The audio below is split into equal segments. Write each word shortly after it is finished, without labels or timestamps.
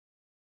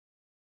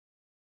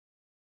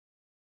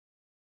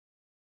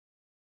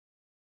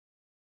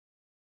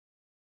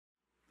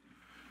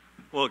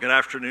Well, good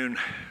afternoon,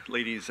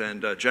 ladies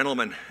and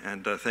gentlemen,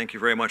 and thank you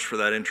very much for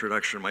that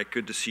introduction, Mike.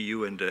 Good to see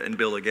you and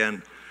Bill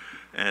again,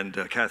 and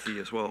Kathy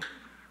as well.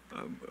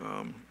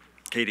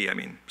 Katie, I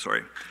mean,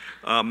 sorry.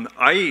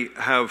 I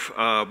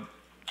have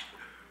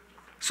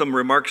some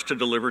remarks to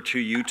deliver to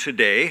you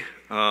today,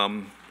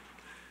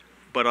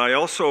 but I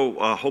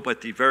also hope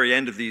at the very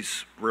end of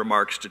these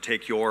remarks to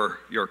take your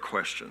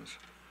questions.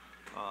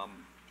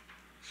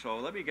 So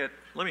let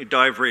me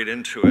dive right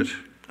into it.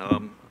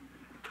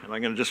 And I'm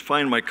going to just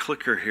find my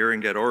clicker here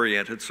and get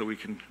oriented so we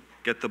can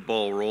get the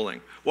ball rolling.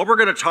 What we're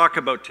going to talk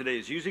about today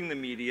is using the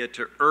media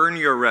to earn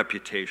your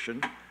reputation.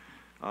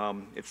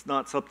 It's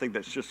not something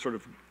that's just sort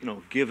of,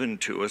 given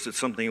to us. It's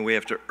something we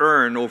have to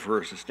earn over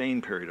a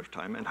sustained period of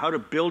time, and how to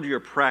build your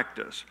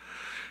practice.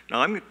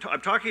 Now, I'm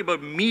talking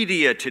about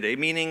media today,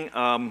 meaning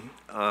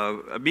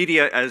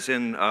media as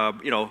in,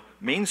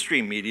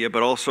 mainstream media,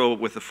 but also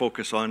with a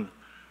focus on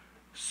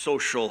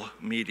social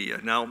media.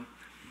 Now,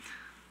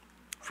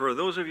 for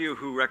those of you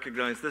who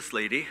recognize this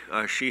lady,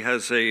 she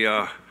has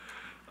a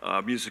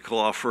musical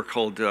offer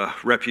called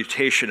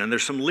Reputation, and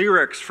there's some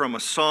lyrics from a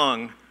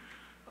song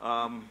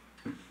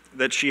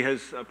that she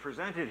has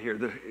presented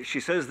here.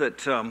 She says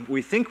that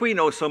we think we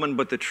know someone,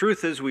 but the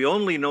truth is we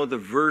only know the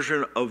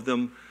version of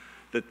them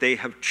that they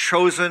have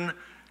chosen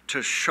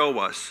to show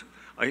us.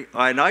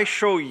 And I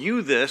show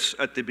you this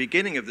at the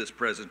beginning of this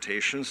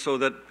presentation so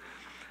that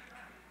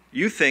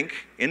you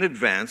think in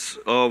advance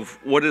of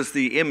what is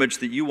the image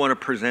that you want to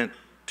present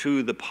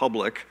to the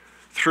public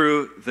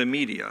through the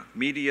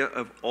media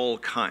of all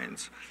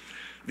kinds.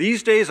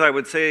 These days, I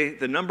would say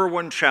the number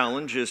one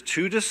challenge is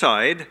to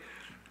decide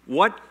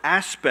what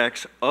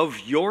aspects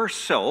of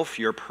yourself,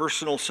 your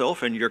personal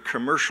self and your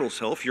commercial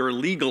self, your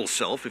legal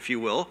self, if you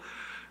will,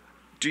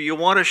 do you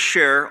want to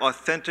share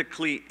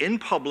authentically in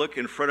public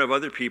in front of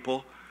other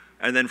people,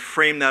 and then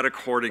frame that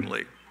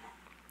accordingly.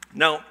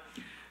 Now,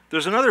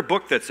 there's another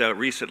book that's out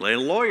recently,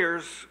 and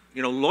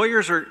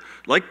lawyers are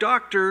like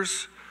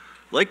doctors,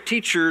 like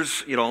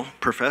teachers,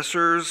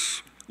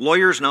 professors,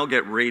 lawyers now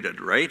get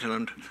rated, right?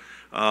 And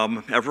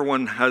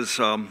everyone has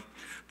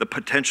the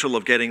potential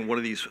of getting one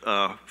of these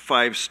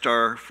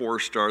 5-star,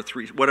 4-star,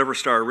 3, whatever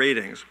star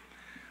ratings.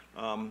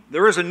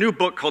 There is a new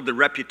book called The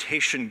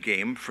Reputation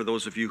Game, for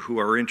those of you who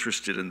are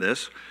interested in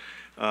this.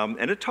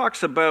 And it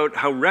talks about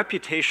how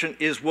reputation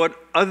is what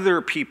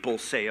other people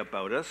say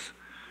about us.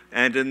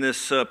 And in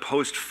this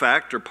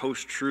post-fact or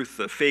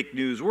post-truth fake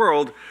news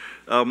world,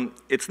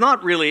 it's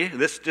not really,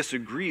 this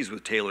disagrees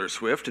with Taylor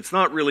Swift, it's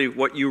not really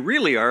what you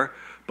really are,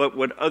 but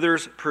what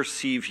others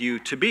perceive you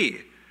to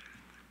be.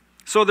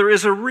 So there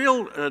is a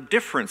real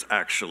difference,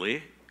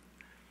 actually,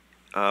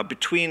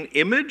 between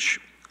image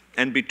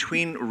and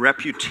between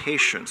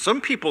reputation. Some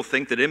people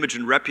think that image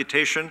and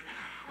reputation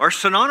are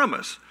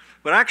synonymous,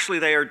 but actually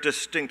they are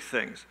distinct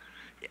things.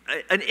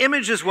 An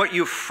image is what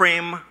you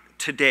frame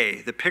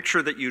today, the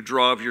picture that you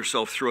draw of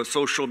yourself through a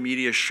social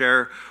media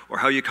share, or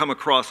how you come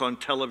across on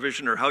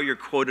television, or how you're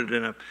quoted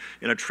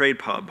in a trade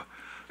pub.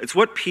 It's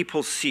what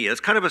people see.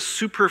 It's kind of a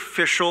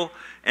superficial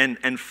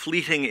and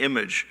fleeting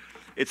image.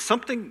 It's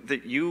something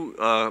that you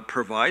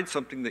provide,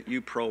 something that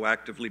you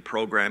proactively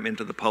program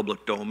into the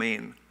public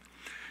domain.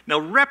 Now,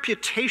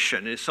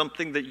 reputation is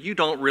something that you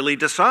don't really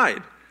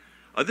decide.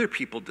 Other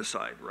people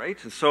decide, right?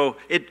 And so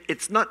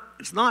it's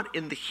not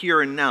in the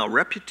here and now.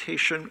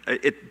 Reputation,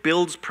 it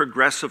builds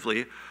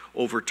progressively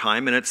over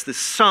time, and it's the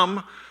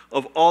sum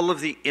of all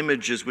of the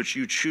images which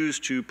you choose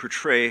to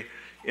portray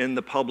in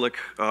the public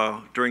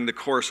during the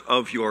course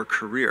of your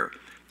career.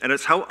 And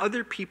it's how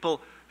other people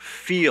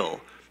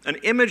feel. An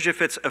image, if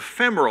it's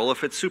ephemeral,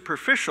 if it's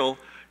superficial,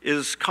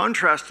 is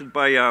contrasted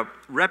by a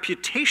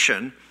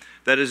reputation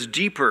that is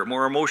deeper,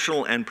 more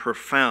emotional, and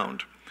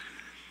profound.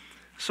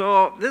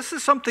 So this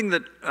is something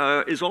that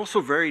is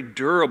also very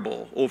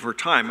durable over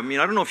time. I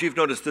mean, I don't know if you've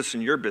noticed this in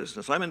your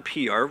business. I'm in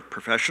PR,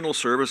 professional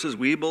services.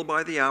 We bill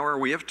by the hour.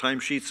 We have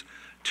timesheets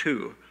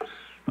too.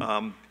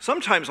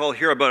 Sometimes I'll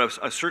hear about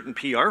a certain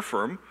PR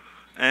firm,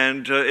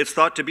 and it's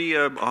thought to be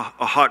a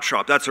hot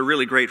shop. That's a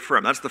really great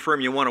firm. That's the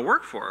firm you want to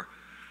work for.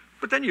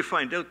 But then you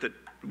find out that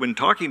when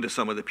talking to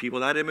some of the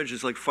people, that image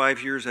is like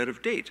 5 years out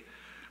of date.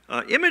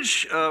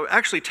 Image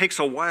actually takes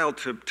a while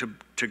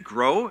to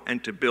grow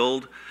and to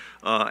build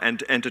and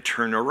to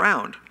turn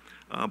around.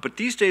 But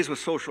these days with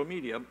social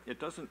media, it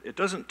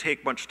doesn't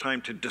take much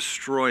time to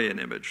destroy an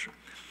image.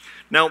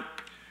 Now,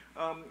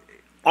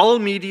 all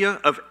media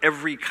of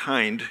every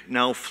kind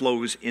now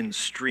flows in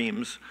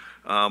streams.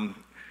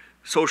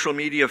 Social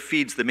media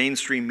feeds the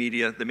mainstream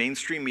media. The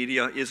mainstream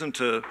media isn't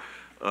a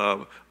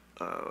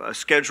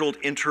scheduled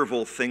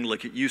interval thing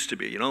like it used to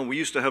be. We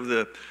used to have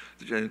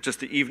just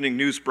the evening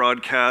news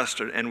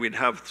broadcast, and we'd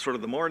have sort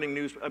of the morning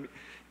news. I mean,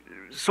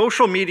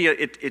 social media,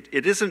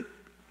 it isn't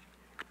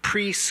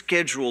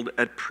pre-scheduled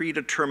at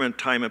predetermined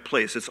time and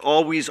place. It's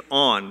always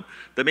on.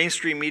 The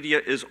mainstream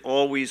media is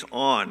always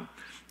on.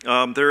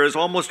 There is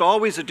almost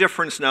always a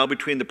difference now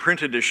between the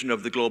print edition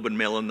of the Globe and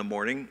Mail in the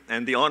morning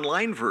and the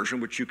online version,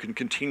 which you can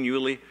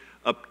continually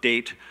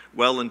update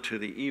well into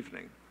the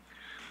evening.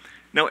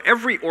 Now,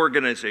 every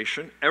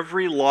organization,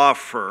 every law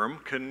firm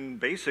can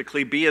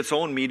basically be its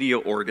own media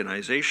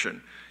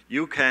organization.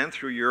 You can,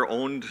 through your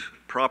owned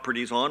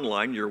properties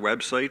online, your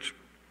website,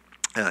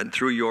 and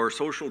through your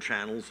social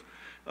channels,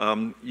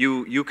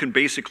 you can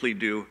basically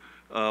do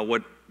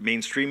what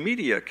mainstream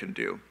media can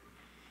do.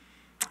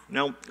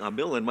 Now,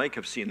 Bill and Mike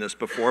have seen this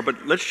before,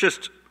 but let's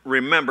just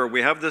remember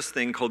we have this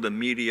thing called the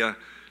media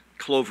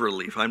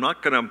cloverleaf. I'm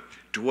not going to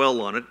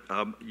dwell on it.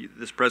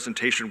 This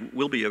presentation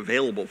will be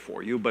available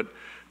for you, but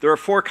there are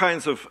four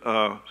kinds of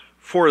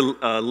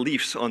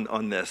leaves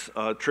on this.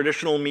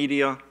 Traditional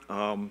media,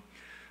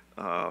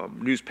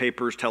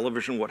 newspapers,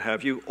 television, what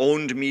have you.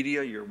 Owned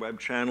media, your web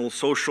channels.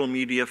 Social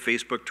media,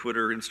 Facebook,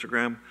 Twitter,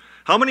 Instagram.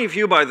 How many of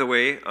you, by the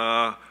way,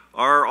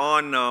 are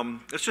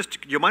on, do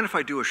you mind if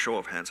I do a show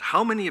of hands?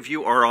 How many of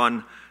you are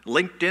on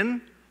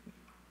LinkedIn?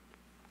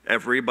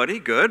 Everybody,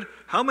 good.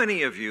 How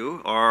many of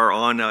you are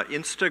on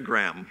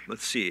Instagram?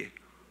 Let's see.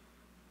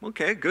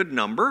 Okay, good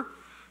number.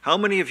 How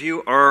many of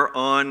you are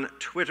on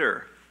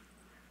Twitter?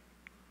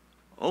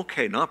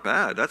 Okay, not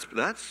bad.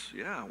 That's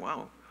yeah,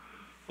 wow.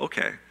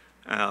 Okay.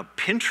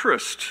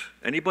 Pinterest.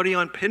 Anybody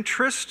on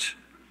Pinterest?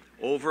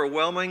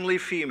 Overwhelmingly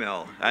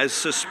female, as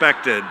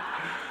suspected.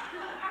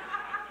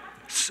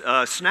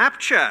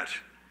 Snapchat.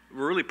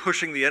 We're really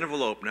pushing the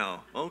envelope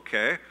now.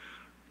 Okay.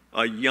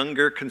 A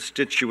younger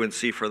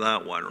constituency for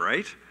that one,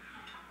 right?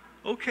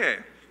 Okay.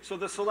 So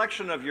the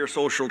selection of your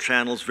social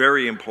channels,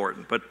 very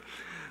important. But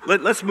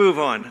let's move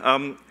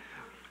on.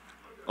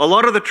 A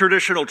lot of the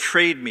traditional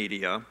trade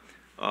media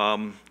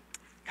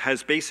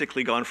has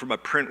basically gone from a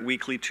print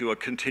weekly to a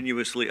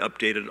continuously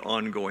updated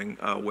ongoing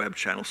web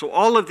channel. So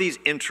all of these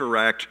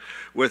interact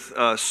with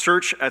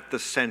search at the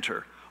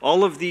center.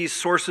 All of these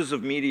sources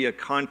of media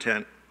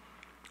content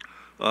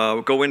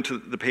go into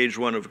the page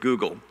one of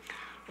Google.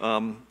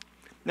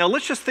 Now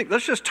let's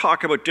just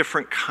talk about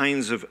different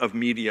kinds of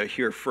media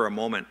here for a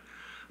moment.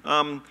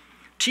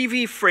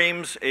 TV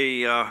frames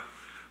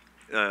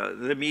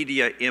the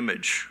media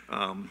image.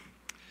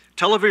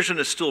 Television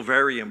is still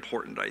very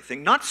important, I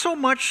think. Not so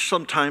much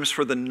sometimes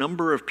for the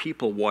number of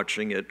people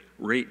watching it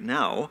right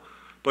now,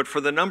 but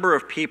for the number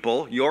of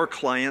people, your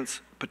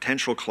clients,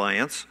 potential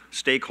clients,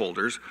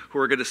 stakeholders, who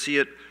are going to see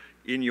it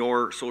in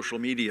your social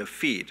media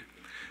feed.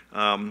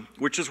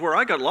 Which is where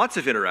I got lots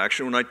of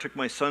interaction when I took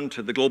my son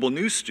to the Global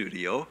News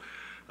studio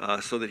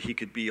so that he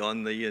could be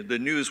on the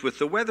news with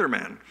the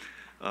weatherman.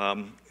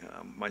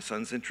 My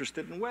son's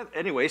interested in weather.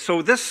 Anyway,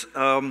 so this,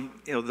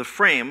 the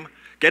frame,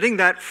 getting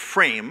that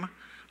frame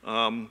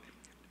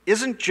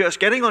isn't just,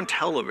 getting on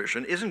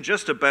television isn't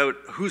just about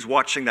who's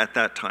watching at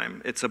that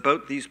time. It's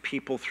about these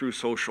people through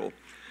social.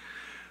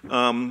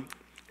 And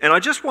I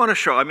just want to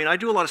show, I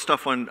do a lot of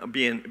stuff on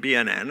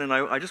BNN, and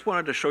I just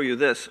wanted to show you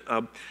this.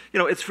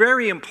 It's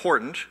very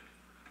important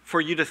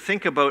for you to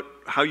think about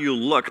how you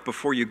look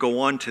before you go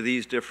on to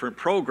these different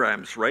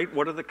programs, right?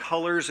 What are the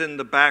colors in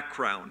the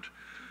background?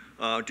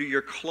 Do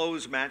your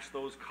clothes match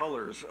those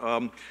colors?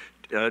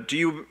 Do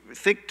you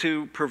think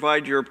to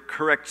provide your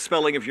correct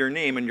spelling of your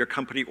name and your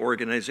company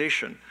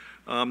organization?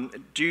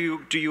 Do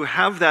you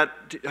have that,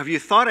 have you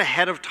thought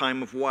ahead of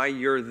time of why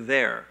you're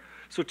there?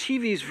 So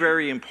TV is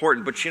very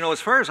important, but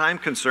as far as I'm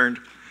concerned,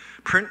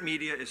 print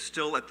media is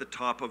still at the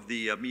top of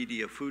the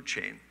media food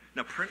chain.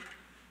 Now print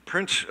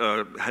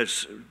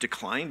has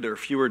declined. There are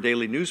fewer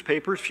daily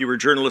newspapers, fewer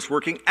journalists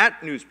working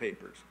at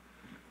newspapers,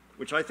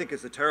 which I think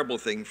is a terrible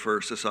thing for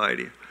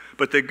society.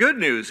 But the good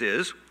news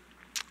is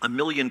 1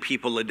 million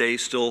people a day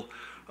still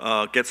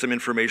get some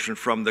information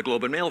from the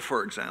Globe and Mail,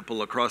 for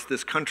example, across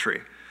this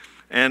country.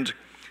 And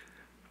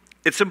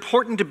it's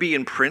important to be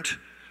in print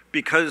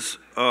because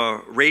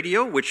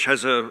radio, which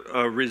has a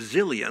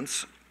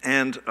resilience,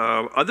 and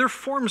other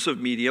forms of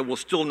media will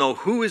still know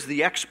who is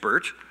the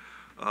expert,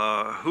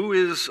 who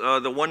is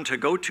the one to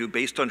go to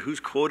based on who's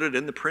quoted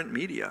in the print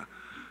media.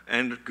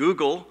 And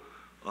Google,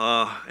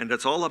 and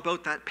it's all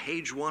about that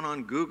page one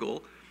on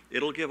Google.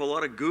 It'll give a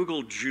lot of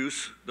Google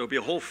juice. There'll be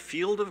a whole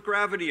field of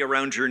gravity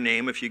around your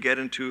name if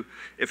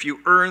you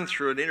earn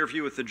through an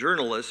interview with the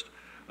journalist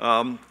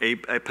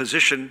a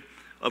position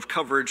of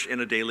coverage in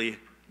a daily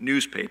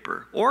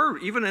newspaper, or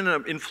even in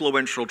an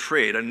influential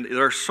trade. And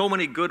there are so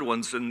many good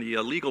ones in the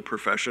legal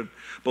profession,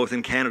 both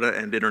in Canada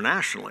and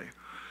internationally.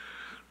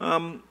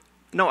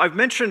 Now, I've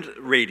mentioned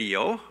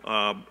radio.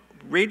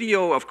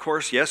 Radio, of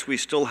course, yes, we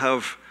still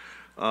have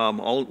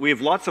we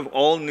have lots of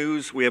all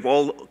news. We have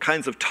all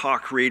kinds of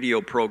talk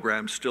radio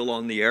programs still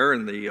on the air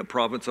in the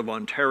province of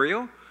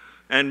Ontario.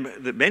 And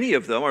many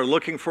of them are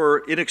looking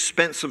for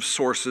inexpensive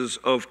sources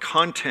of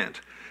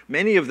content.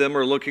 Many of them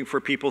are looking for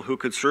people who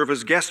could serve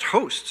as guest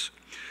hosts.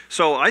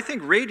 So I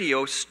think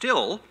radio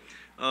still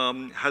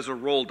has a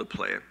role to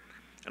play.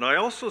 And I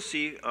also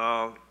see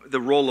the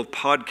role of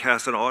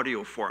podcasts and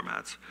audio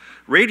formats.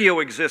 Radio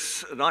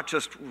exists not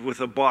just with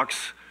a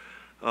box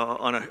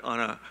on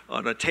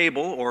a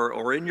table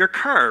or in your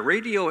car.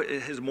 Radio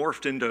has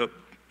morphed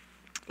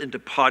into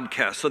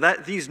podcasts. So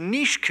that these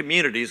niche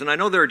communities, and I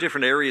know there are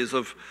different areas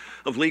of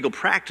legal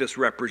practice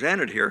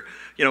represented here,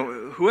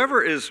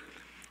 whoever is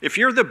If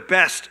you're the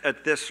best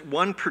at this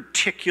one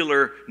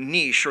particular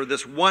niche or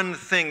this one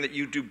thing that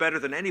you do better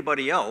than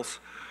anybody else,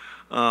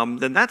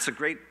 then that's a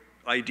great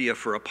idea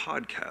for a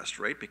podcast,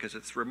 right? Because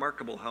it's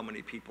remarkable how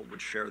many people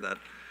would share that,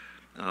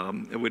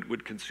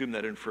 would consume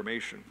that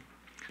information.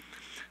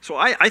 So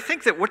I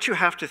think that what you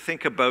have to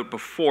think about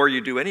before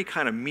you do any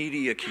kind of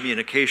media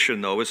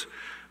communication, though, is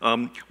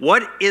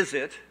what is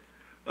it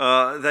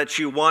that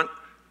you want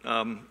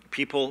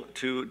people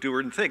to do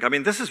and think? I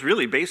mean, this is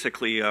really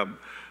basically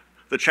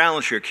the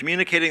challenge here,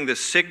 communicating the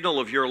signal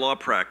of your law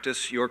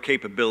practice, your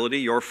capability,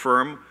 your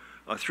firm,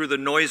 through the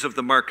noise of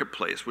the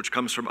marketplace, which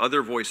comes from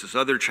other voices,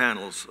 other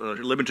channels,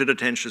 limited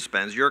attention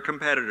spans, your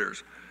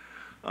competitors.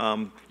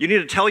 You need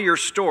to tell your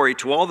story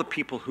to all the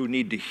people who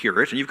need to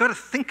hear it, and you've got to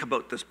think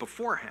about this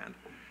beforehand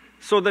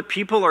so that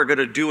people are going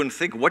to do and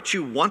think what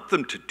you want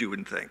them to do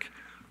and think.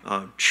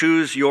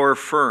 Choose your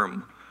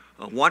firm,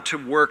 want to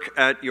work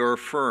at your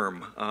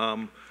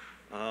firm,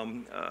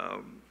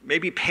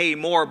 maybe pay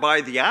more by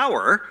the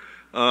hour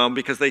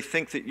because they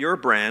think that your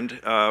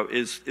brand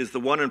is the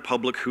one in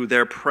public who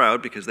they're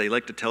proud because they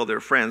like to tell their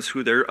friends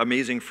who their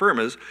amazing firm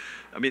is.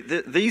 I mean,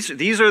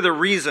 these are the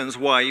reasons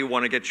why you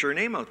want to get your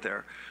name out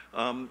there.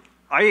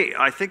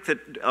 I think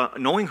that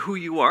knowing who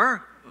you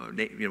are,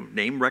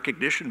 name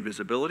recognition,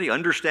 visibility,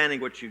 understanding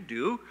what you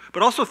do,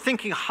 but also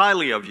thinking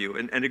highly of you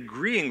and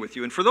agreeing with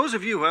you. And for those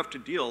of you who have to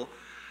deal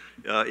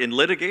in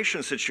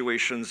litigation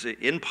situations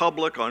in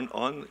public,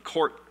 on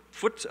court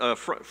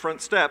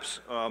front steps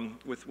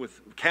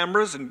with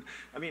cameras, and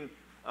I mean,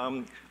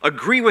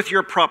 agree with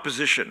your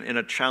proposition in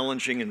a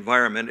challenging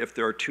environment if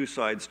there are two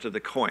sides to the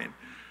coin,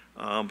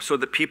 so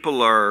that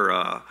people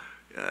are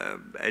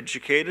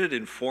educated,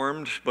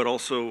 informed, but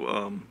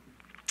also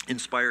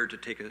inspired to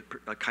take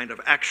a kind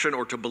of action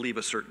or to believe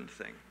a certain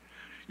thing.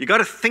 You got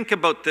to think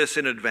about this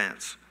in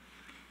advance.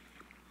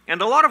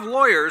 And a lot of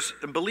lawyers,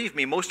 and believe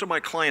me, most of my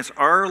clients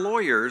are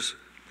lawyers,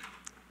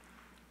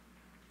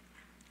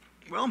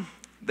 well,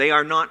 they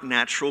are not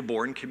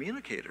natural-born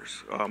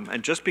communicators.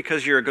 And just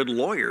because you're a good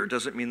lawyer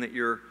doesn't mean that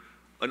you're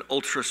an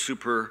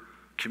ultra-super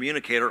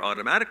communicator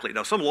automatically.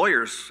 Now, some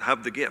lawyers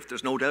have the gift.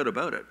 There's no doubt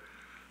about it.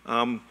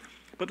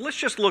 But let's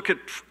just look at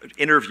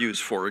interviews,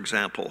 for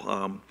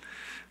example.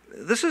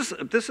 This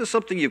is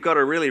something you've got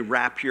to really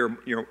wrap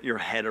your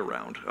head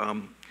around.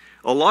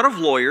 A lot of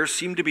lawyers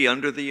seem to be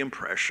under the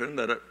impression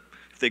that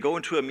if they go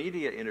into a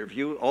media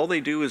interview, all they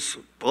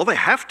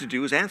have to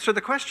do is answer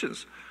the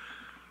questions.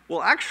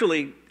 Well,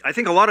 actually, I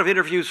think a lot of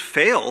interviews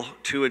fail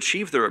to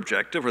achieve their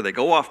objective, or they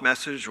go off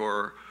message,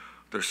 or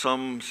there's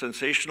some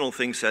sensational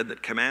thing said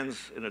that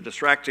commands, in a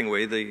distracting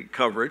way, the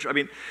coverage. I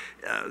mean,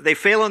 they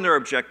fail on their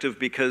objective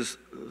because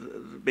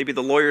maybe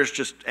the lawyers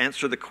just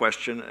answer the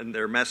question and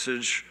their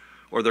message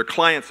or their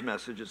client's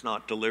message is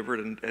not delivered,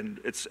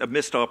 and it's a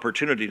missed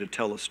opportunity to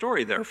tell a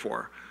story,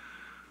 therefore.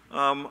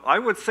 I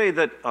would say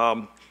that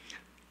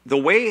the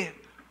way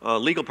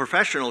legal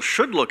professionals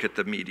should look at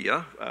the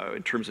media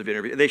in terms of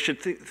interview, they should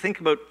think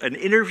about an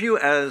interview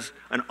as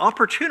an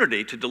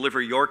opportunity to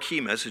deliver your key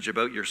message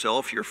about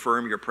yourself, your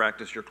firm, your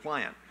practice, your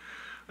client.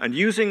 And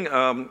using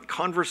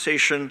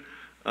conversation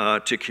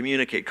to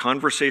communicate,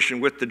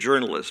 conversation with the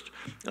journalist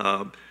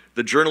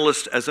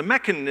as a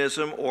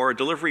mechanism or a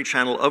delivery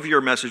channel of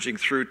your messaging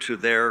through to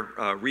their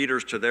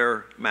readers, to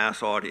their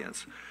mass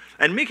audience,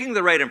 and making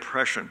the right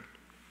impression.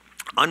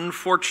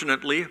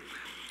 Unfortunately,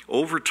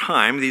 over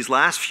time, these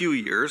last few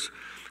years,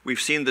 we've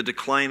seen the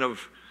decline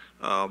of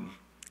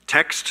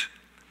text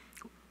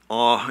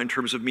in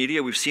terms of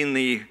media. We've seen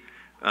the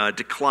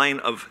decline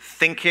of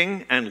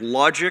thinking and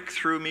logic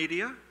through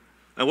media.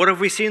 And what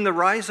have we seen the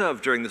rise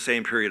of during the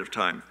same period of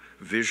time?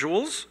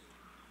 Visuals,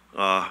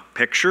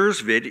 pictures,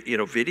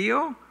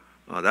 video.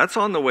 That's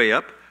on the way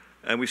up.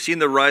 And we've seen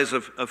the rise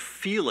of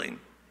feeling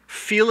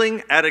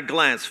at a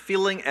glance,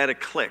 feeling at a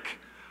click.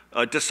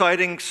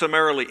 Deciding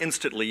summarily,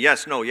 instantly,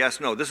 yes, no,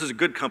 this is a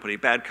good company,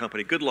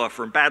 good law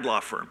firm, bad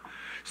law firm.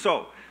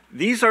 So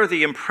these are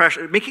the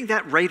impression, making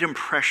that right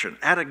impression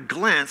at a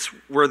glance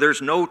where there's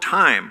no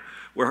time,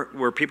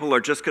 where people are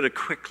just going to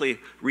quickly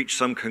reach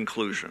some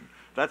conclusion.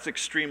 That's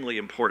extremely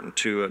important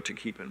to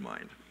keep in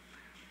mind.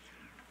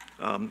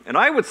 And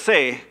I would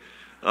say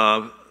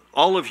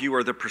all of you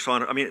are the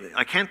persona. I mean,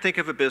 I can't think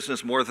of a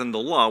business more than the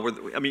law.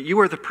 You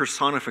are the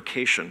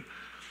personification.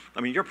 I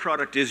mean, your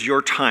product is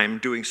your time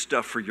doing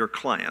stuff for your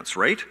clients,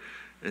 right?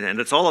 And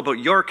it's all about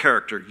your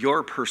character,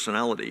 your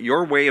personality,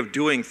 your way of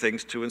doing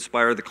things to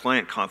inspire the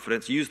client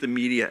confidence. Use the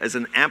media as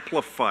an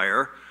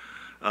amplifier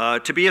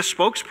to be a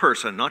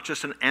spokesperson, not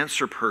just an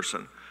answer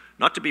person.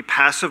 Not to be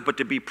passive, but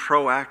to be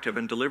proactive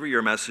and deliver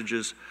your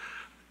messages,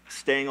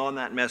 staying on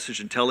that message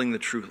and telling the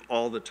truth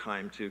all the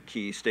time to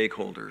key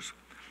stakeholders.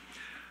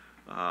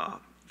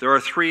 There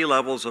are 3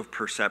 levels of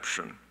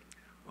perception.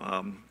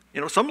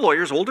 Some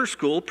lawyers, older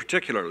school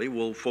particularly,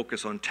 will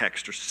focus on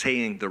text or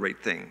saying the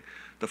right thing,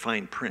 the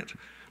fine print.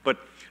 But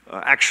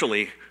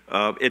actually,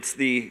 it's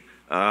the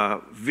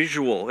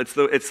visual, it's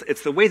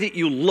the way that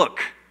you look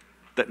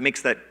that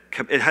makes that,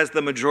 it has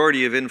the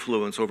majority of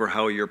influence over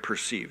how you're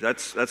perceived.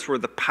 That's where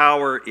the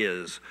power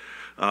is.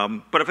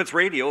 But if it's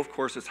radio, of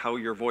course, it's how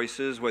your voice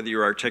is, whether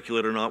you're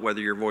articulate or not,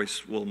 whether your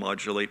voice will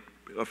modulate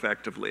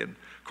effectively. And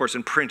of course,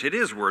 in print, it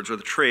is words or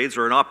the trades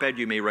or an op-ed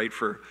you may write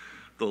for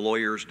the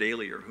Lawyer's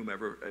Daily or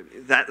whomever.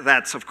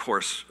 That's, of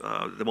course,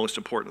 the most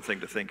important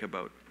thing to think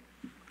about.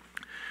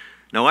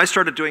 Now, I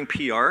started doing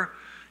PR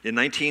in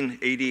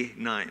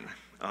 1989.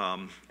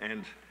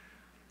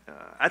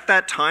 At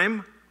that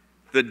time,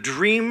 the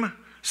dream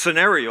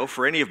scenario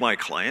for any of my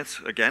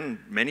clients, again,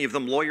 many of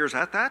them lawyers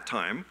at that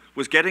time,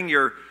 was getting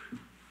your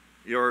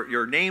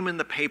name in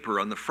the paper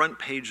on the front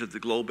page of the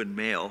Globe and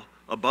Mail,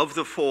 above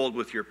the fold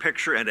with your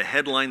picture and a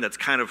headline that's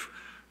kind of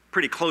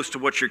pretty close to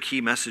what your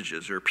key message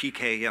is, or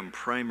PKM,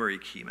 primary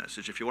key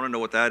message. If you want to know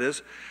what that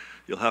is,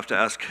 you'll have to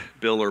ask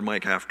Bill or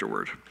Mike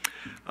afterward.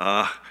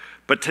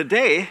 But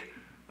today,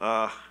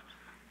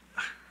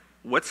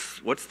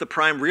 what's the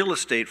prime real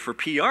estate for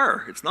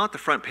PR? It's not the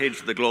front page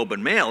of the Globe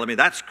and Mail. I mean,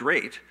 that's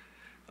great.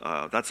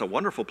 That's a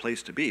wonderful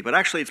place to be. But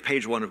actually, it's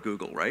page 1 of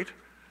Google, right?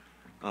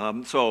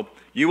 So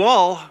you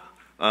all,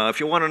 if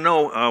you want to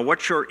know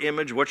what your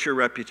image, what your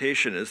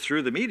reputation is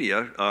through the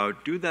media,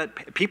 do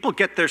that. People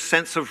get their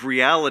sense of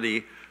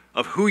reality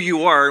of who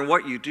you are and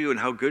what you do and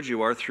how good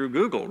you are through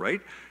Google, right?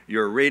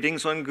 Your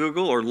ratings on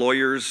Google, or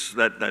lawyers,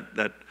 that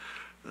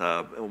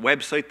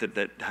website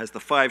that has the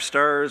 5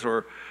 stars,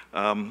 or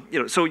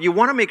so you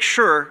want to make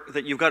sure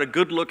that you've got a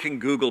good-looking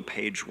Google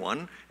page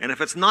 1, and if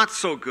it's not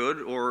so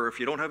good, or if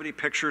you don't have any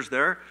pictures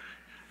there,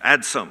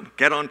 add some.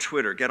 Get on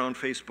Twitter, get on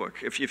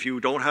Facebook. If you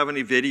don't have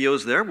any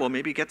videos there, well,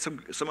 maybe get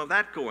some of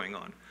that going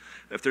on.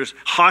 If there's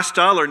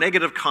hostile or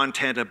negative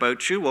content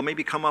about you, well,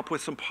 maybe come up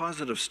with some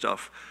positive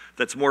stuff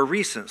that's more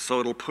recent,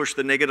 so it'll push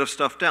the negative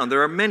stuff down.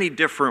 There are many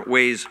different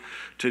ways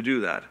to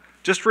do that.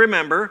 Just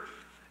remember,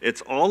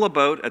 it's all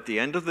about, at the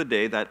end of the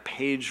day, that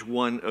page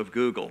 1 of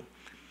Google.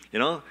 You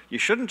know, you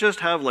shouldn't just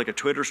have like a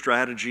Twitter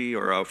strategy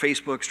or a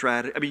Facebook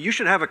strategy. I mean, you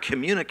should have a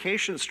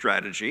communication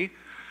strategy,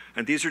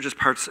 and these are just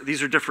parts,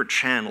 these are different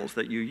channels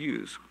that you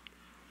use.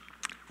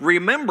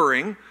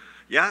 Remembering,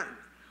 yeah,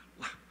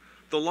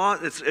 the law,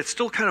 it's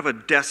still kind of a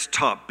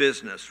desktop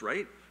business,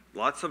 right?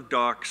 Lots of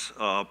docs.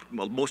 Well,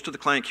 most of the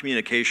client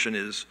communication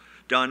is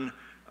done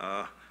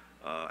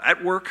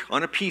at work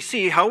on a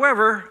PC.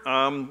 However,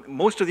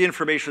 most of the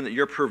information that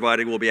you're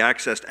providing will be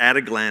accessed at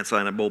a glance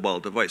on a mobile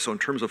device. So in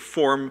terms of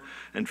form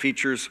and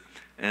features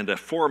and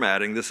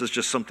formatting, this is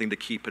just something to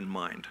keep in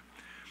mind.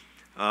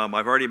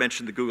 I've already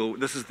mentioned the Google.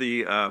 This is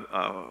the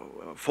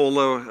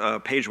FOLA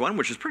page 1,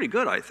 which is pretty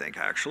good, I think,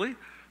 actually.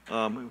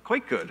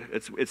 Quite good.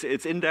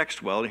 It's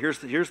indexed well. And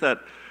here's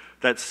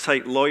that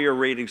site,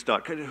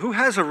 lawyerratings.com. Who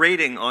has a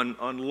rating on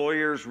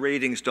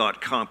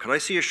lawyersratings.com? Could I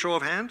see a show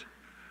of hand?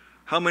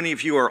 How many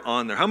of you are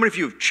on there? How many of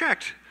you have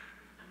checked?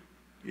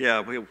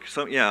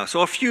 Yeah,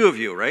 so a few of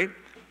you, right?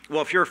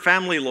 Well, if you're a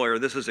family lawyer,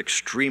 this is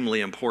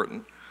extremely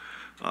important.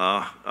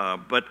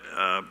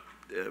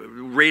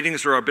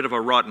 Ratings are a bit of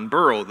a rotten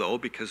borough, though,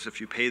 because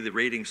if you pay the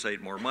rating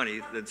site more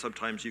money, then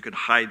sometimes you can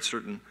hide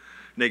certain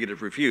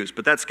negative reviews.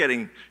 But that's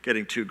getting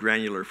too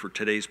granular for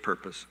today's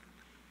purpose.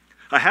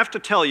 I have to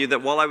tell you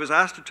that while I was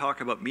asked to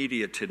talk about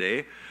media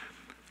today,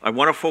 I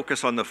want to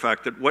focus on the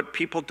fact that what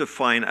people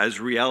define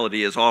as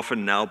reality is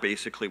often now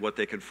basically what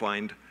they can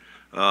find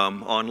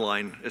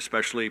online,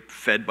 especially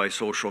fed by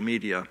social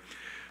media.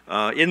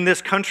 In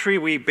this country,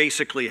 we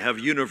basically have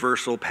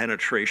universal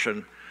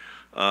penetration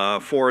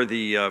for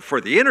the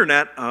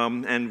internet,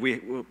 and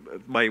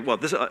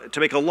to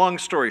make a long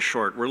story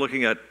short, we're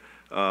looking at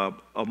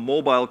a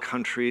mobile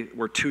country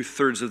where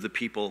 2/3 of the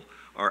people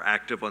are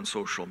active on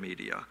social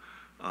media.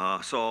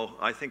 So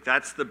I think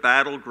that's the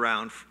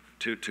battleground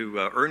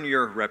to earn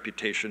your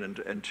reputation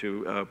and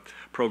to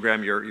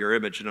program your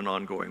image in an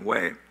ongoing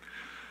way.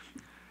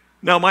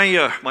 Now,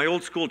 my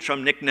old school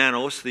chum, Nick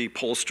Nanos, the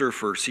pollster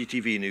for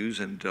CTV News,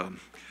 and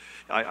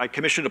I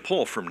commissioned a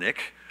poll from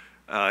Nick.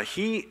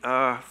 He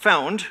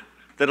found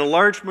that a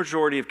large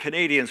majority of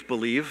Canadians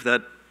believe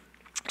that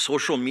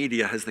social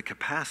media has the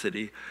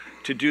capacity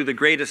to do the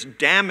greatest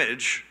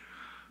damage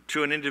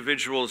to an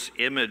individual's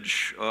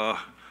image or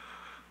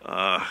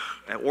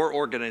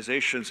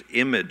organization's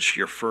image,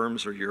 your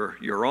firm's or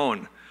your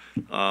own.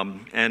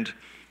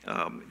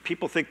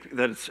 People think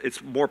that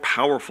it's more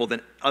powerful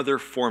than other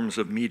forms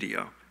of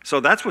media. So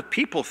that's what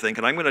people think,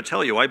 and I'm going to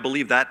tell you, I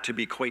believe that to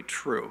be quite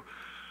true.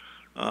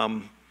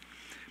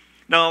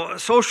 Now,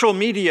 social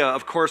media,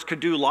 of course,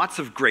 could do lots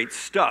of great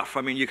stuff.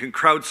 I mean, you can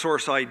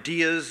crowdsource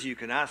ideas, you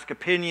can ask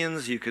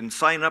opinions, you can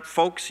sign up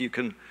folks, you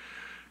can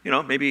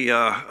maybe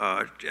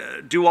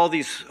do all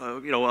these,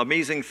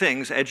 amazing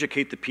things,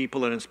 educate the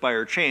people and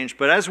inspire change.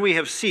 But as we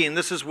have seen,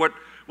 this is what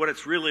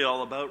it's really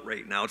all about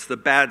right now. It's the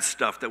bad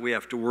stuff that we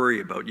have to worry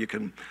about. You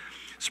can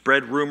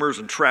spread rumors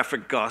and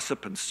traffic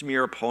gossip and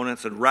smear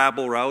opponents and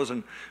rabble-rouse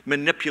and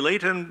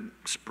manipulate and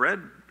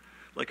spread,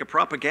 like a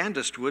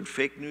propagandist would,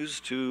 fake news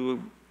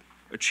to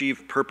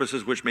achieve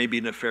purposes which may be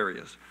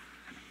nefarious.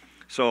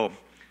 So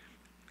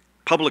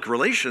public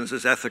relations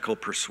is ethical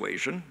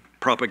persuasion.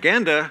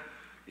 Propaganda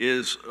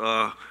is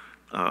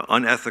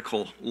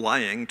unethical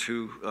lying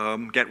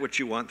to get what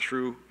you want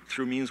through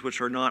through means which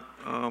are not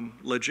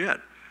legit.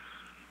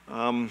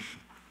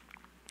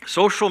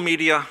 Social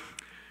media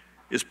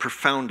is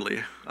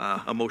profoundly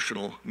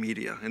emotional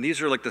media. And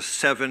these are like the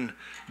 7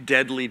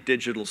 deadly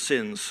digital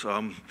sins.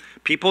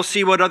 People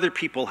see what other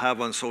people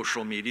have on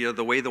social media,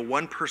 the way the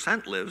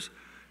 1% lives.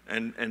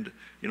 And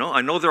you know,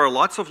 I know there are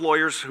lots of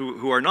lawyers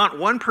who are not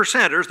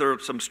 1%ers. There are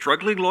some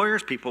struggling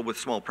lawyers, people with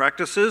small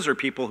practices, or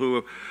people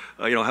who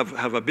you know,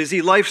 have a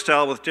busy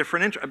lifestyle with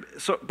different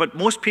interests. But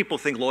most people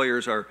think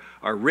lawyers are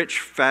rich,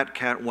 fat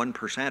cat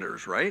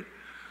 1%ers, right?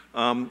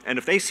 And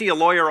if they see a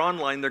lawyer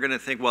online, they're going to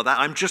think, well,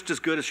 I'm just as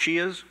good as she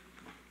is.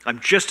 I'm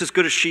just as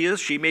good as she is.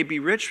 She may be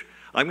rich.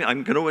 I'm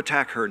going to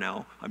attack her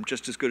now. I'm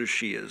just as good as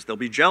she is. They'll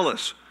be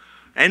jealous,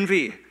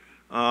 envy,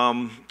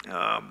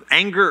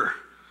 anger.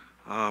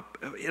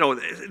 You know,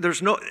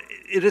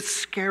 it is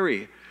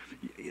scary.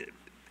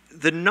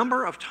 The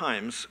number of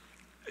times,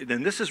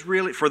 and this is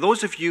really, for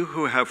those of you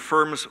who have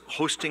firms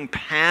hosting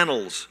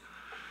panels,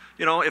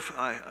 you know,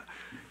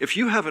 if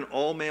you have an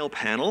all-male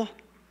panel,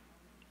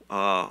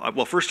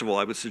 well, first of all,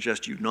 I would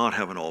suggest you not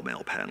have an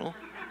all-male panel.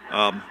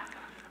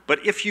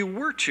 But if you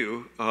were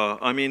to,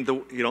 I mean,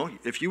 you know,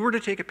 if you were to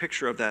take a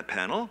picture of that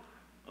panel,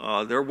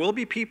 there will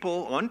be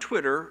people on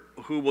Twitter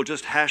who will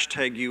just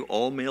hashtag you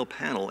all-male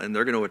panel, and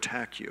they're going to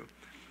attack you.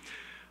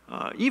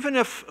 Even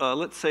if,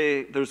 let's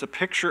say, there's a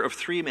picture of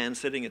 3 men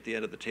sitting at the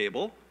end of the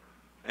table,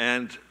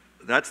 and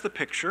that's the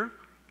picture,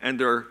 and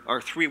there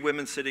are 3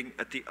 women sitting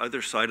at the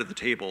other side of the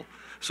table.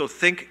 So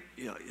think,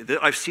 you know,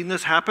 I've seen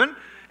this happen,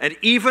 and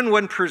even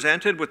when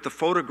presented with the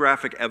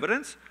photographic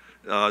evidence,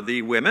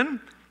 the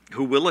women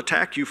who will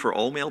attack you for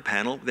all-male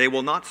panel, they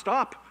will not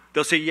stop.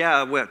 They'll say,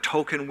 yeah, we have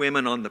token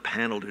women on the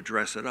panel to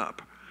dress it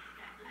up,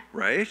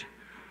 right?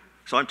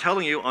 So I'm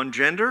telling you, on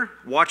gender,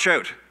 watch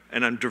out.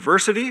 And on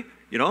diversity,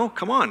 you know,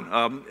 come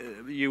on.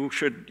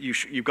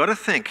 You've got to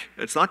think.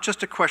 It's not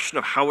just a question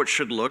of how it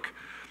should look.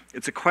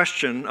 It's a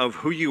question of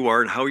who you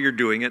are and how you're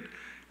doing it,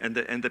 and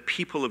the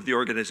people of the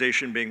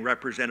organization being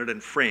represented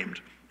and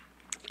framed.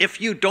 If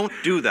you don't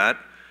do that,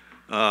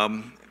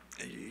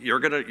 you're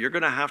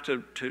gonna have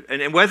to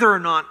and whether or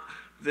not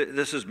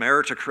this is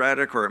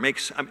meritocratic or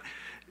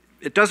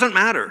it doesn't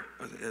matter.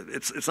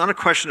 It's not a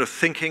question of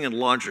thinking and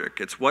logic.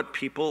 It's what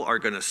people are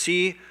going to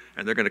see,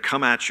 and they're going to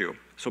come at you.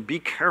 So be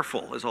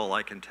careful is all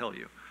I can tell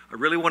you. I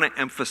really want to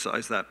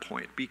emphasize that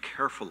point. Be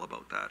careful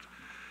about that.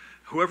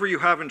 Whoever you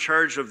have in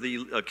charge of the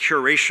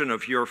curation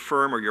of your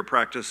firm or your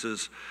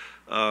practice's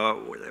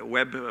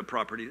web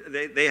property,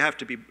 they have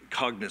to be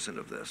cognizant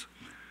of this.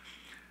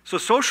 So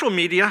social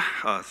media,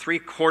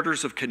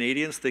 3/4 of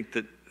Canadians think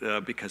that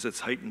because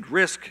it's heightened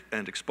risk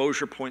and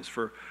exposure points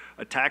for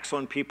attacks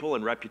on people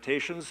and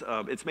reputations,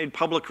 it's made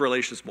public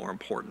relations more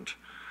important.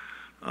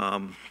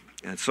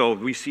 And so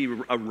we see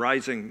a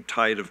rising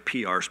tide of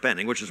PR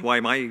spending, which is why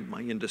my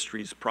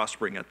industry is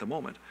prospering at the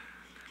moment.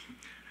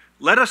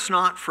 Let us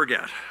not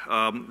forget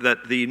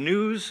that the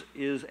news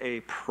is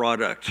a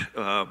product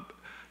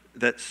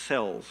that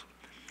sells.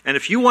 And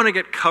if you want to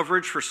get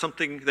coverage for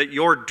something that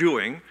you're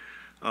doing,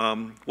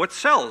 what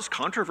sells?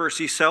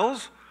 Controversy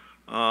sells.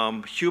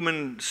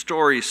 Human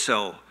stories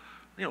sell.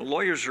 You know,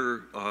 lawyers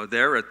are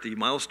there at the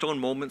milestone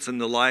moments in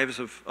the lives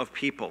of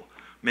people.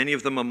 Many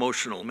of them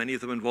emotional. Many of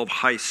them involve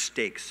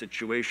high-stakes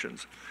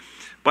situations.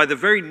 By the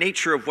very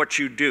nature of what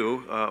you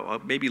do,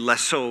 maybe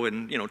less so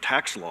in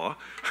tax law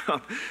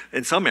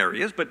in some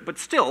areas, but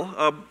still,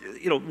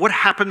 what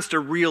happens to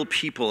real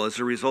people as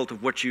a result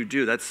of what you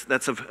do?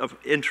 That's of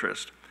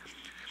interest.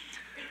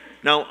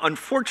 Now,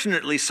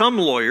 unfortunately, some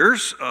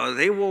lawyers,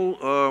 they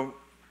will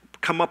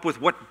come up with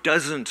what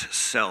doesn't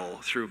sell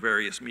through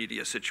various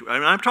media situations. I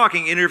mean, I'm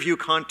talking interview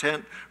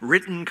content,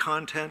 written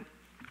content,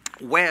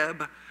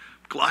 web,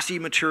 glossy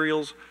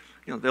materials.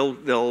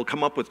 They'll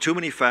come up with too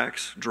many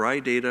facts, dry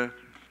data,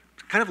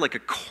 kind of like a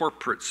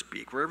corporate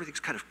speak, where everything's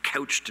kind of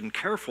couched and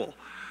careful.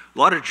 A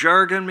lot of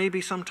jargon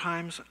maybe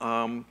sometimes,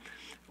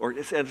 or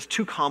it's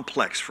too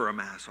complex for a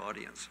mass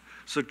audience.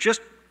 So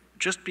just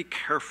be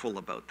careful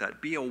about that.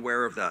 Be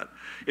aware of that.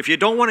 If you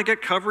don't want to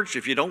get coverage,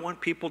 if you don't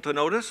want people to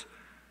notice,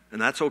 and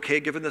that's okay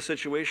given the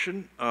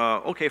situation,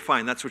 okay,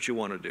 fine, that's what you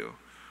want to do.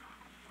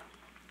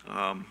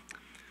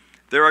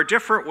 There are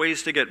different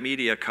ways to get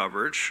media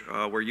coverage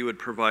where you would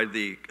provide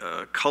the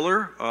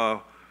color,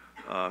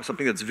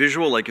 something that's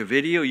visual like a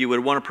video. You would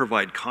want to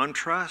provide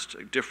contrast,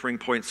 differing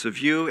points of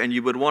view, and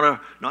you would want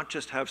to not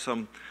just have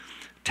some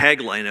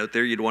tagline out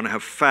there, you'd want to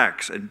have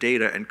facts and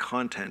data and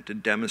content to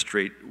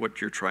demonstrate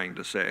what you're trying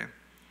to say.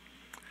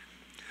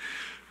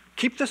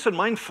 Keep this in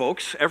mind,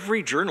 folks.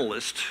 Every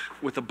journalist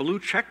with a blue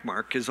check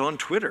mark is on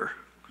Twitter,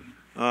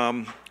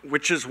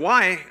 which is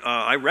why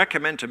I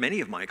recommend to many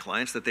of my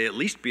clients that they at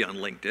least be on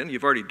LinkedIn.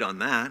 You've already done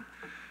that.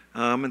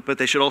 But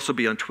they should also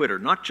be on Twitter,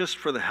 not just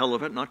for the hell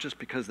of it, not just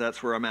because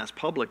that's where a mass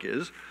public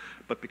is,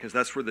 but because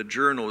that's where the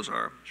journos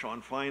are.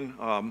 Sean Fine,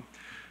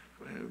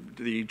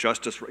 the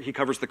justice, he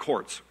covers the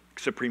courts,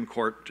 Supreme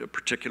Court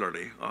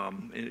particularly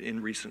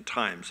in recent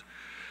times.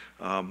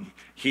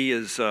 He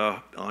is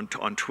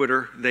on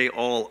Twitter. They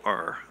all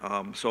are.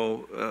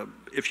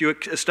 If you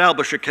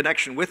establish a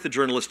connection with the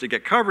journalist to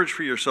get coverage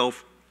for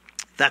yourself,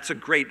 that's a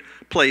great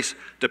place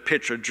to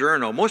pitch a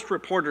journal. Most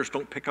reporters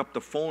don't pick up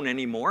the phone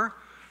anymore.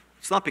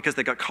 It's not because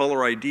they got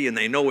caller ID and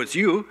they know it's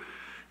you.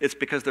 It's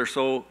because they're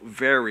so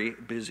very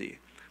busy.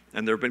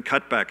 And there have been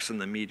cutbacks in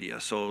the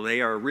media. So they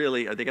are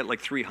really, they get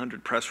like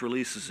 300 press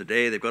releases a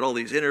day. They've got all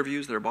these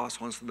interviews. Their boss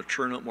wants them to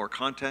churn out more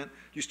content.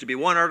 Used to be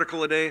 1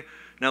 article a day.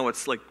 Now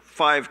it's like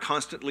 5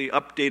 constantly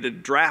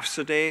updated drafts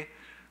a day.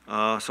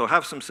 So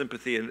have some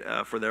sympathy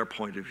for their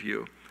point of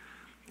view.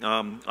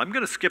 I'm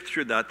going to skip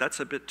through that. That's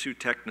a bit too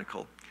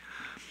technical.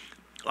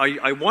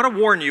 I want to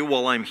warn you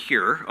while I'm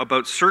here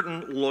about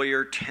certain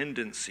lawyer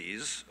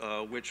tendencies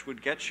which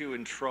would get you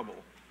in trouble.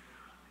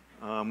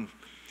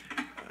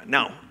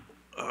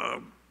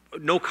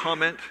 No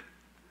comment,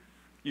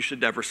 you should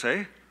never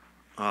say.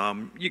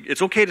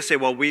 It's okay to say,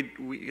 well, we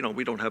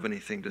don't have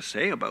anything to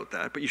say about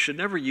that, but you should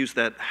never use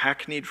that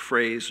hackneyed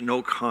phrase,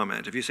 no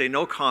comment. If you say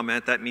no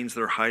comment, that means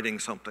they're hiding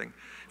something.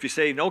 If you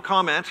say no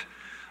comment,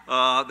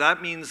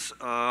 that means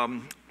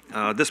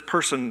this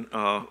person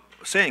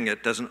saying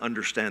it doesn't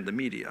understand the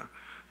media.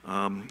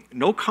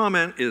 No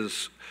comment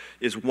is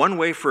one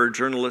way for a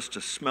journalist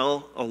to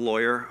smell a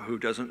lawyer who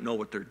doesn't know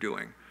what they're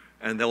doing.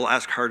 And they'll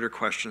ask harder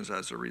questions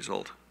as a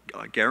result.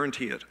 I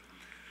guarantee it.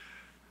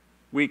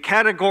 We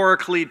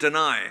categorically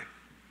deny.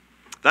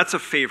 That's a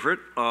favorite.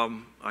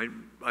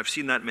 I've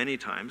seen that many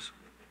times.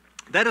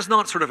 That is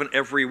not sort of an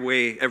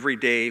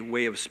everyday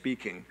way of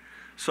speaking.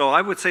 So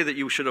I would say that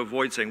you should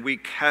avoid saying, we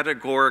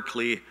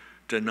categorically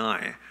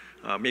deny.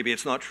 Maybe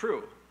it's not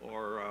true,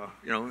 or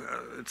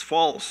it's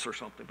false or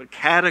something, but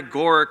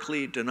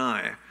categorically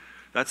deny.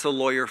 That's a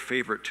lawyer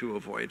favorite to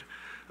avoid.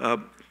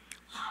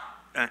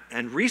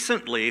 And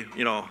recently,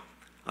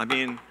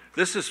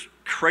 this is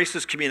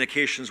crisis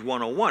communications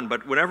 101,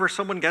 but whenever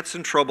someone gets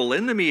in trouble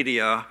in the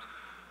media,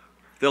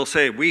 they'll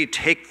say, we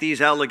take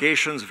these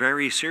allegations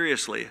very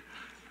seriously.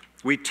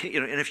 And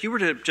if you were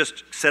to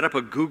just set up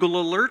a Google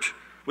alert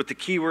with the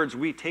keywords,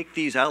 we take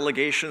these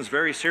allegations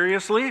very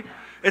seriously,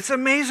 it's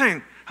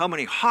amazing how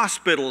many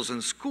hospitals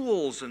and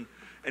schools and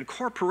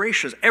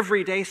corporations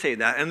every day say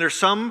that. And there's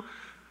some,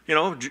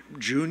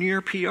 junior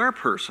PR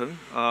person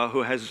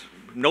who has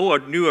no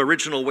new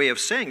original way of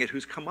saying it,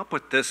 who's come up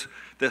with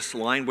this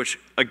line, which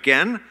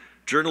again,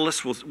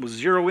 journalists will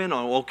zero in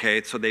on,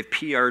 okay, so they've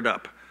PR'd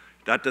up.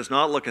 That does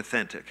not look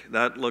authentic.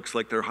 That looks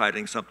like they're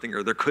hiding something,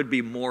 or there could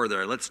be more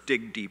there. Let's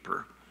dig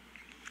deeper.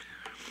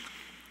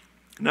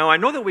 Now, I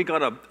know that we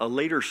got a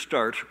later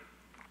start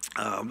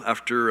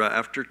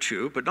after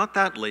 2, but not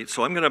that late,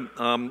 so I'm going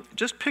to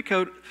just pick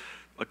out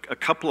a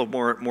couple of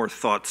more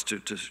thoughts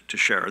to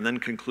share, and then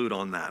conclude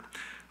on that.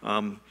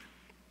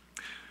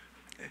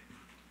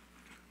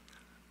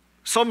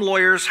 Some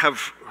lawyers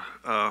have,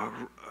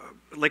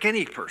 like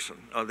any person,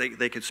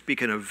 they could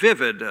speak in a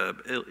vivid,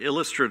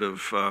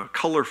 illustrative,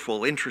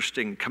 colorful,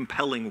 interesting,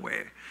 compelling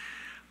way.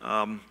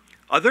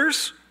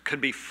 Others could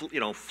be,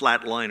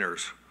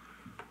 flatliners,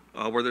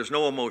 where there's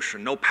no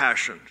emotion, no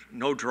passion,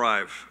 no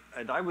drive.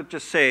 And I would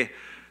just say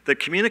that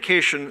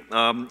communication,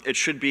 there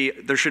should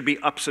be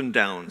ups and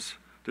downs.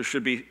 There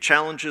should be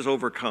challenges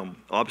overcome,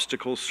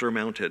 obstacles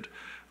surmounted.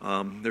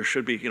 There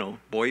should be,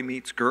 boy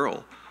meets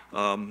girl.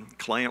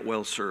 Client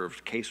well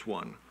served, case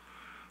won.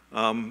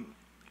 And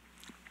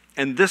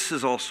this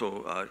has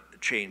also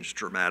changed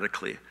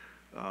dramatically.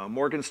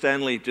 Morgan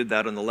Stanley did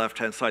that on the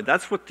left-hand side.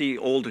 That's what the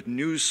old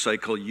news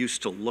cycle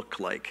used to look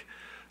like,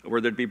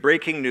 where there'd be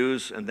breaking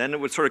news, and then it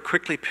would sort of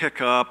quickly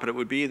pick up, and it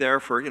would be there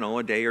for,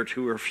 a day or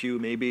two or a few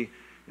maybe,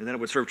 and then it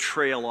would sort of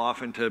trail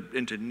off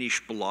into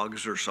niche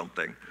blogs or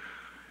something.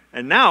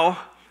 And now,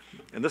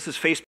 and this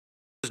is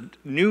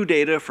new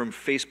data from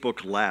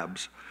Facebook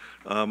Labs,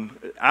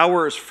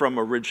 hours from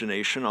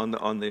origination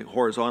on the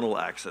horizontal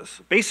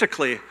axis.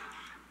 Basically,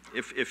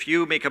 if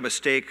you make a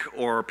mistake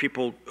or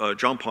people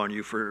jump on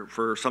you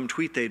for some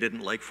tweet they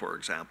didn't like, for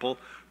example,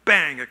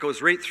 bang, it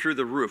goes right through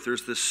the roof.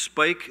 There's this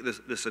spike,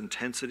 this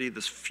intensity,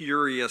 this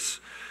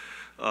furious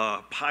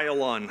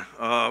pile-on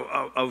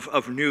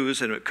of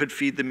news, and it could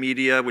feed the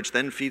media, which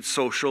then feeds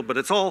social, but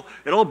it all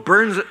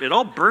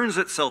burns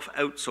itself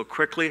out so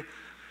quickly.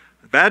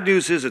 The bad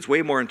news is it's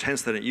way more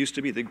intense than it used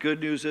to be. The good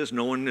news is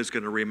no one is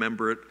going to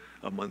remember it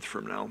a month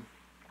from now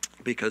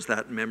because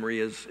that memory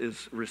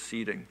is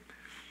receding.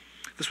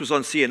 This was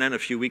on CNN a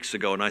few weeks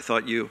ago, and I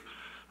thought you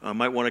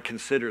might want to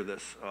consider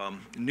this.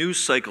 News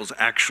cycles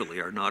actually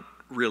are not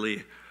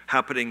really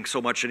happening so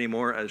much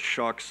anymore as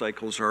shock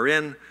cycles are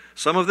in.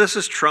 Some of this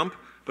is Trump,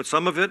 but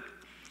some of it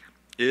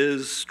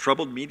is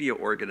troubled media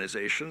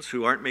organizations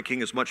who aren't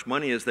making as much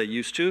money as they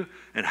used to.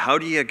 And how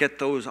do you get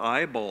those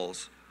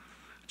eyeballs?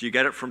 Do you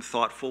get it from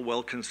thoughtful,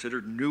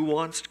 well-considered,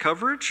 nuanced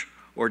coverage?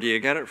 Or do you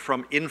get it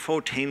from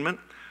infotainment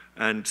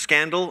and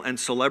scandal and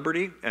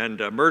celebrity and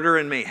murder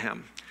and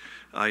mayhem?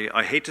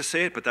 I hate to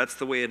say it, but that's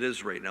the way it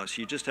is right now.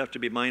 So you just have to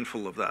be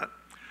mindful of that.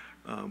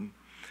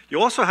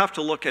 You also have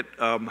to look at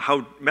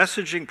how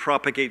messaging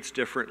propagates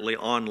differently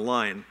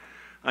online.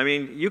 I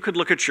mean, you could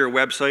look at your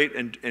website,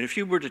 and if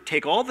you were to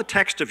take all the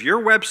text of your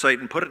website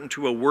and put it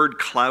into a word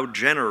cloud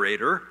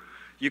generator,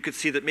 you could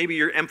see that maybe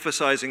you're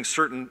emphasizing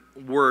certain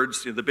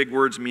words, the big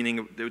words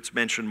meaning it's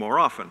mentioned more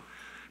often.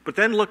 But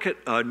then look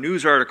at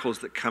news articles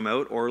that come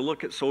out, or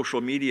look at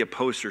social media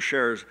posts or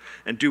shares,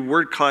 and do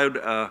word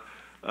cloud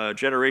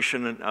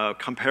generation and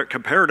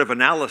comparative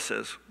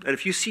analysis. And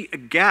if you see a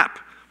gap,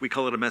 we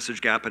call it a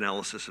message gap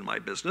analysis in my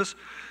business,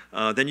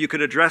 then you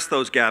can address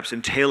those gaps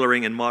in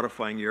tailoring and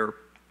modifying your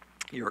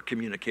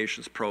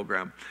communications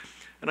program.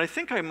 And I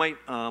think I might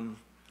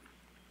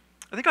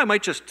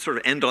just sort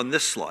of end on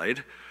this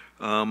slide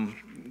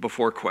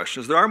before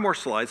questions. There are more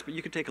slides, but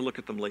you can take a look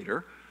at them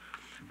later.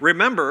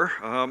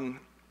 Remember,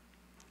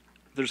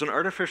 there's an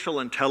artificial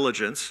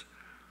intelligence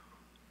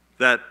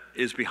that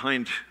is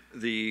behind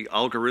the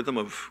algorithm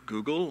of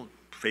Google,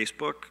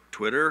 Facebook,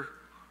 Twitter,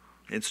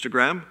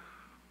 Instagram,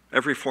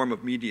 every form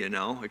of media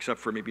now, except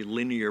for maybe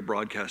linear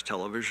broadcast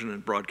television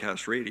and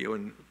broadcast radio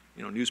and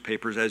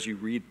newspapers as you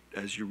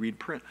read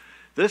print.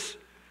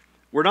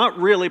 We're not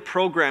really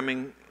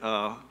programming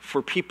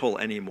for people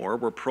anymore.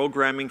 We're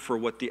programming for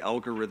what the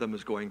algorithm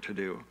is going to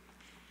do.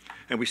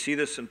 And we see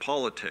this in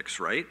politics,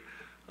 right?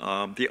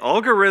 The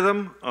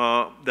algorithm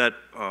that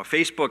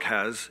Facebook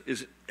has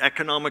is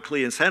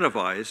economically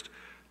incentivized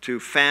to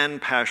fan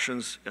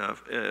passions,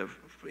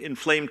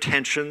 inflame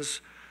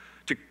tensions,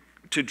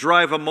 to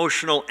drive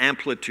emotional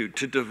amplitude,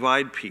 to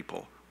divide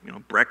people.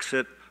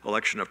 Brexit,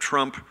 election of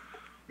Trump,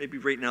 maybe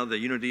right now the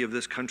unity of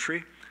this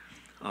country.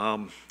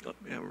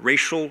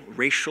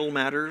 Racial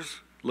matters,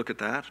 look at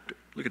that.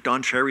 Look at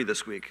Don Cherry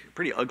this week.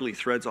 Pretty ugly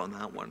threads on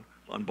that one,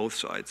 on both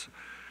sides.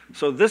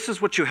 So this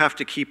is what you have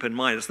to keep in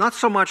mind. It's not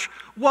so much,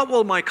 what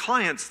will my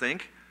clients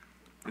think?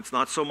 It's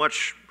not so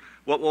much,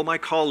 what will my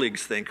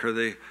colleagues think,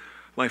 or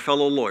my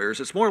fellow lawyers?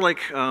 It's more like,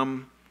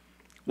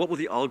 what will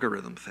the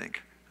algorithm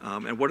think?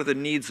 And what are the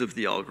needs of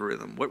the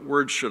algorithm? What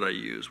words should I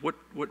use?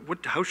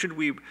 How should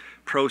we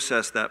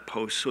process that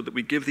post so that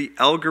we give the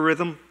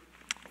algorithm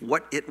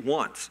what it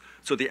wants?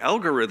 So the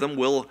algorithm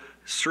will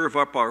serve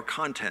up our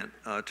content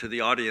to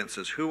the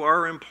audiences who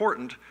are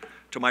important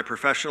to my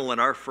professional and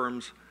our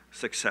firm's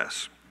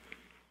success.